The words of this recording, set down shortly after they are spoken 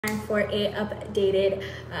and for a updated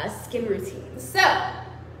skin routine. So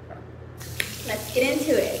let's get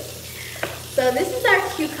into it. So this is our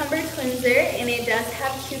cucumber cleanser, and it does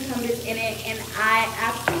have cucumbers in it, and I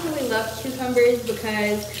absolutely love cucumbers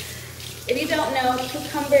because if you don't know,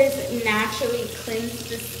 cucumbers naturally cleanse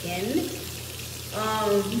the skin.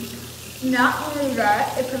 Not only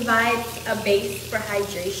that, it provides a base for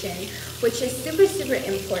hydration, which is super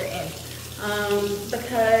important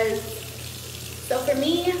because, so for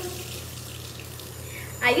me,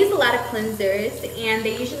 I use a lot of cleansers and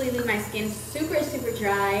they usually leave my skin super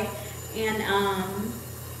dry, and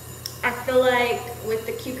I feel like with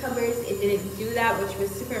the cucumbers it didn't do that, which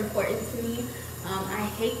was super important to me. I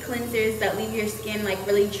hate cleansers that leave your skin like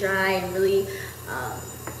really dry and really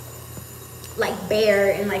like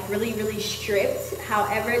bare and like really stripped.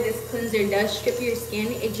 However, this cleanser does strip your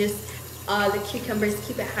skin. It just the cucumbers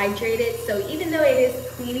keep it hydrated, so even though it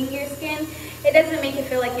is cleaning your skin, it doesn't make it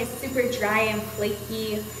feel like it's super dry and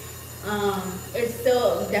flaky. It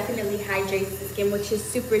still definitely hydrates the skin, which is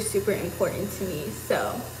super important to me.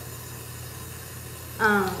 So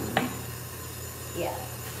yeah.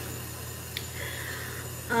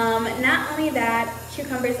 Not only that,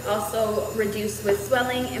 cucumbers also reduce with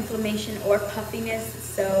swelling, inflammation, or puffiness.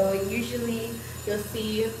 So usually you'll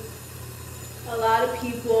see a lot of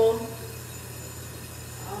people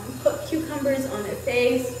put cucumbers on their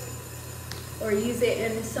face or use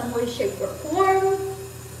it in some way, shape, or form.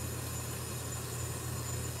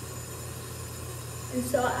 And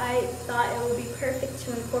so I thought it would be perfect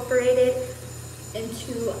to incorporate it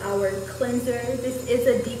into our cleanser. This is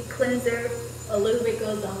a deep cleanser. A little bit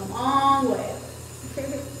goes a long way.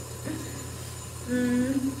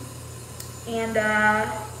 And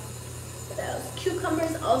what else?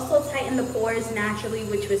 Cucumbers also tighten the pores naturally,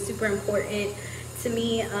 which was super important to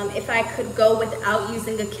me. If I could go without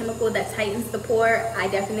using a chemical that tightens the pore, I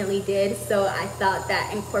definitely did. So I thought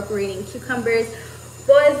that incorporating cucumbers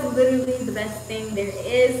was literally the best thing there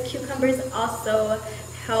is. Cucumbers also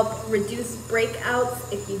help reduce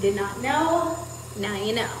breakouts. If you did not know, now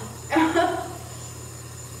you know.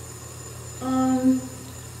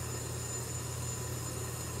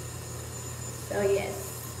 So yes,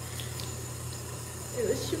 it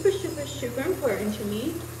was super important to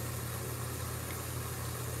me.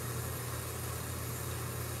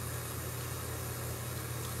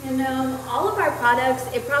 And all of our products,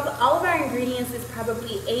 all of our ingredients is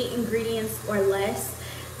probably 8 ingredients or less.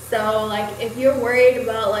 So like if you're worried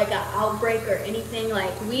about like an outbreak or anything,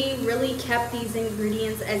 like we really kept these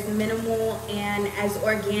ingredients as minimal and as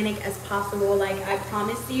organic as possible. Like I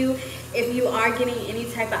promise you, if you are getting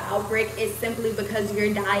any type of outbreak, it's simply because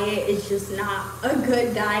your diet is just not a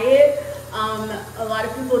good diet. A lot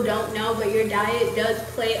of people don't know, but your diet does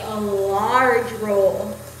play a large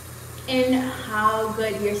role in how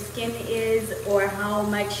good your skin is or how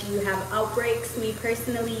much you have outbreaks. Me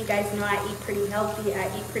personally, you guys know I eat pretty healthy, I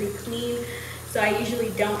eat pretty clean, so I usually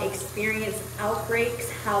don't experience outbreaks.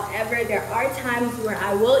 However, there are times where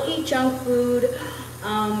I will eat junk food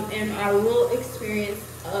and I will experience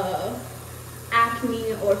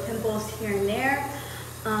acne or pimples here and there,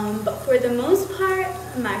 but for the most part,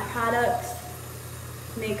 my products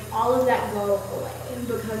make all of that go away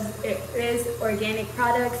because it is organic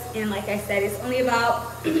products, and like I said, it's only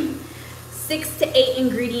about 6 to 8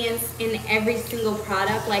 ingredients in every single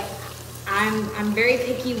product. Like I'm very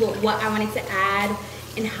picky with what I wanted to add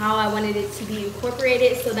and how I wanted it to be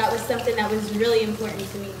incorporated, so that was something that was really important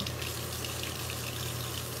to me.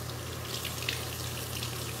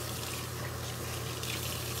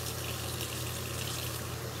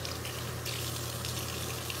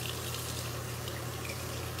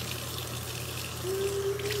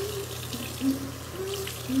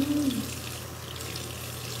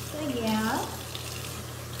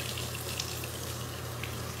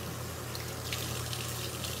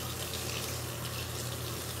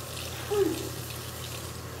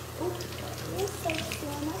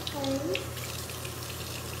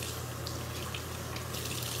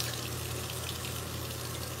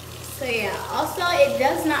 So yeah, also it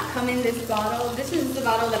does not come in this bottle. This is the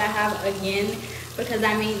bottle that I have again because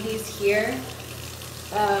I made these here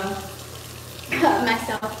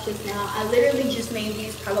myself just now. I literally just made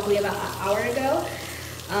these probably about an hour ago.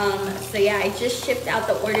 So yeah, I just shipped out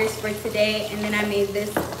the orders for today, and then I made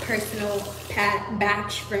this personal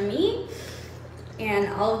batch for me. And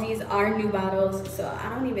all of these are new bottles, so I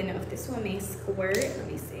don't even know if this one may squirt. Let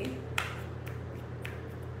me see.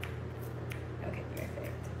 Okay,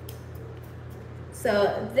 perfect.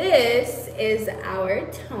 So this is our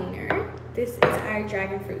toner. This is our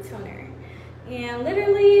dragon fruit toner. And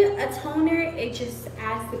literally a toner, it just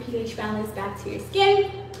adds the pH balance back to your skin.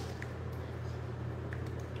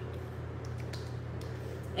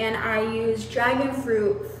 And I use dragon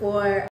fruit for